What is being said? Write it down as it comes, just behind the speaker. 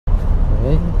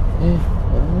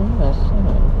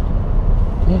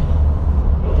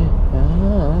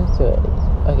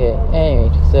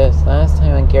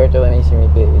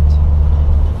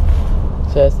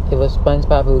says it was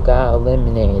SpongeBob who got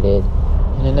eliminated,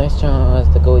 and the next challenge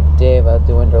was to go with Dave about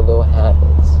doing their little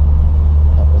habits.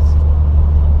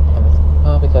 And it's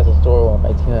probably because the story won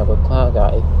by teaming up with Cloud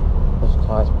Guy, which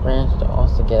caused Branch to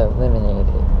also get eliminated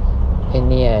in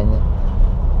the end.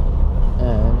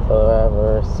 And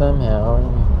however, somehow,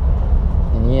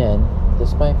 in the end,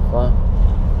 despite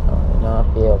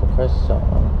not be able to crush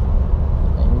someone,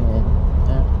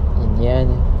 in the end,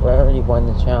 we already won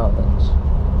the challenge.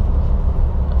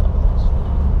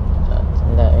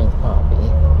 And that means Poppy,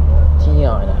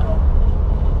 Tiana,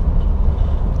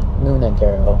 Luna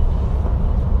Girl,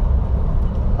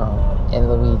 and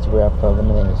Luigi were up for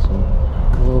elimination.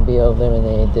 Who will be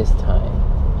eliminated this time?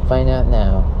 Find out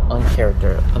now on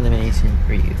Character Elimination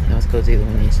Preview. Now let's go to the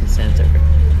Elimination Center.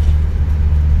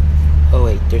 Oh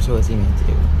wait, there's what he meant to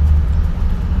do.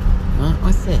 Huh?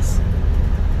 What's this?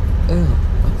 Ooh,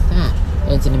 what's that?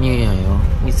 It's an immunity aisle.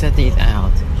 We set these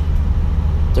out.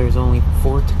 There's only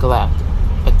 4 to collect,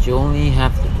 but you only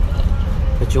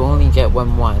get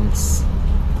one once.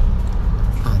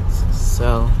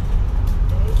 So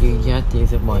you get to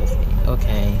use it wisely.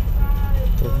 Okay.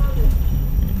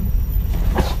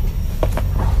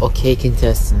 Okay,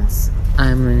 contestants.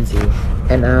 I'm Lindsay,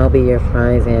 and I'll be your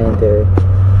prize hander.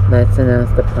 Let's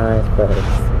announce the prize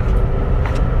first.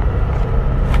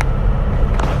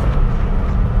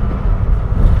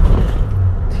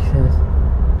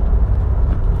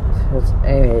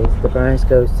 Anyways, the prize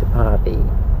goes to Poppy.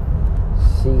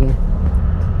 She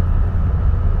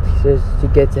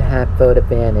gets a half vote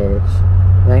advantage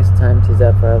next time she's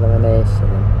up for elimination.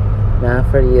 Now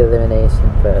for the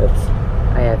elimination votes.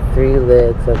 I have 3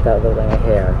 lids left out of my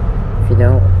hair. If you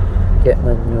don't get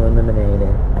one, you're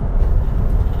eliminated.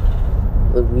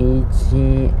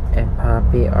 Luigi and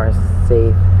Poppy are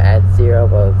safe at 0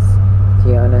 votes.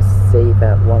 Tiana's safe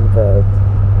at 1 vote.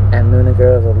 And Luna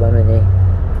Girl is eliminated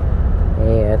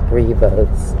at 3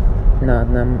 votes. Not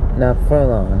for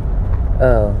long.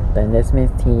 Oh, then this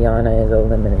means Tiana is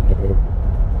eliminated.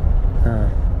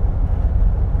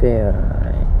 Good.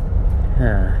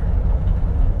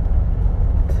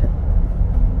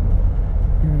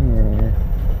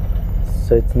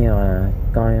 So Tiana,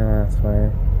 going last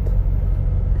word.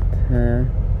 No.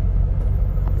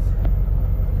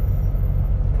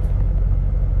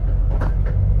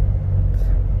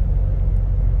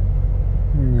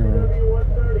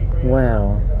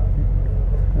 Wow.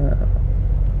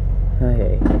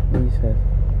 Okay, he says,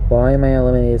 why am I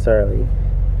eliminated so early?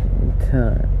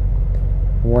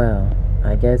 Well,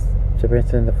 I guess The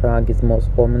Princess and the Frog is the most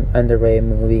underrated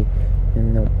movie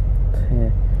in the...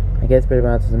 I guess pretty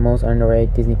much it's the most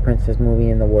underrated Disney princess movie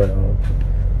in the world.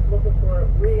 Looking for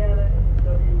Rihanna in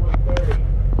W130.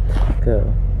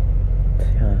 Go.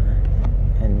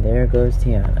 And there goes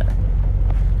Tiana.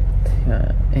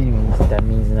 Anyways, that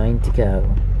means 9 to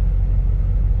go.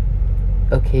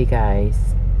 Okay,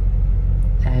 guys.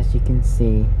 As you can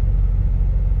see,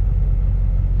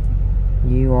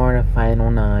 you are the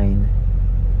final 9.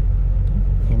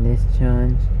 In this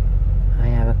challenge, I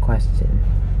have a question.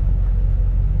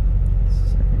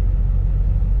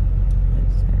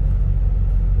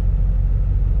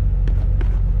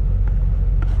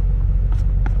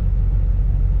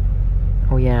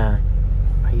 Oh yeah,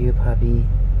 are you a puppy?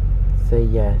 Say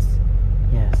yes.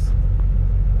 Yes.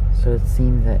 So it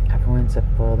seems that everyone's up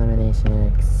for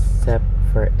elimination except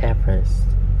for Everest.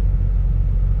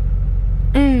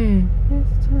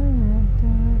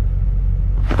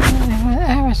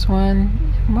 Everest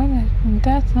one?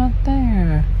 That's not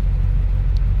there.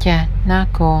 Yeah,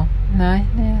 not cool. Not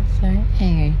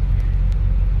necessary.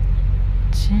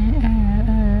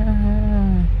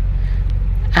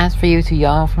 As for you to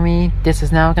yell for me, this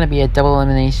is now going to be a double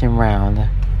elimination round.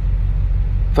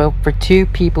 Vote for 2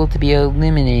 people to be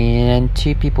eliminated and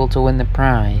 2 people to win the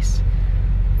prize.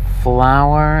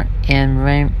 Flower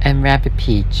and Rabbit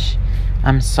Peach.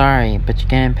 I'm sorry, but you're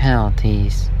getting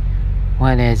penalties.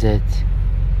 What is it?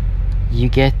 You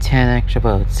get 10 extra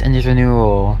votes, and there's a new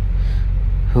rule.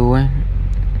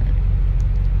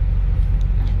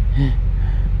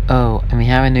 Oh, and we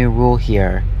have a new rule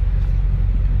here.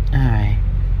 Alright.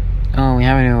 Oh, we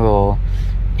have a new rule.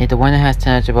 If the one that has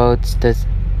 10 extra votes does...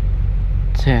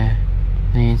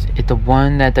 If the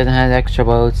one that doesn't have extra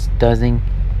votes doesn't...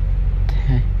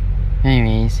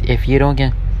 Anyways, if you don't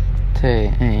get...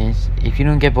 if you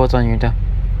don't get votes on your...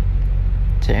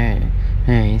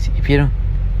 Anyways, if you don't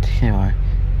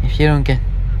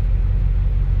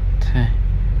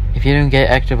get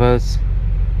extra votes...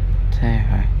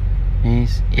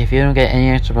 If you don't get any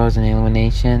extra votes in the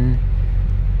elimination,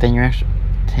 then you're extra...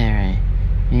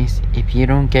 If you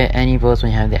don't get any votes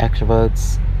when you have the extra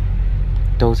votes,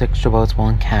 those extra votes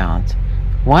won't count.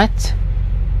 What?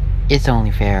 It's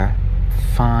only fair.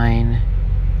 Fine.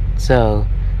 So,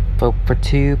 vote for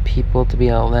 2 people to be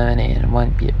eliminated and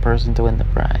 1 person to win the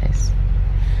prize.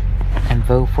 And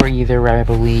vote for either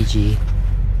Rabbit Luigi,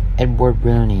 Edward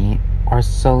Rooney, or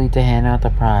Sully to hand out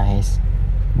the prize.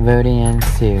 Voting ends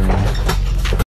soon.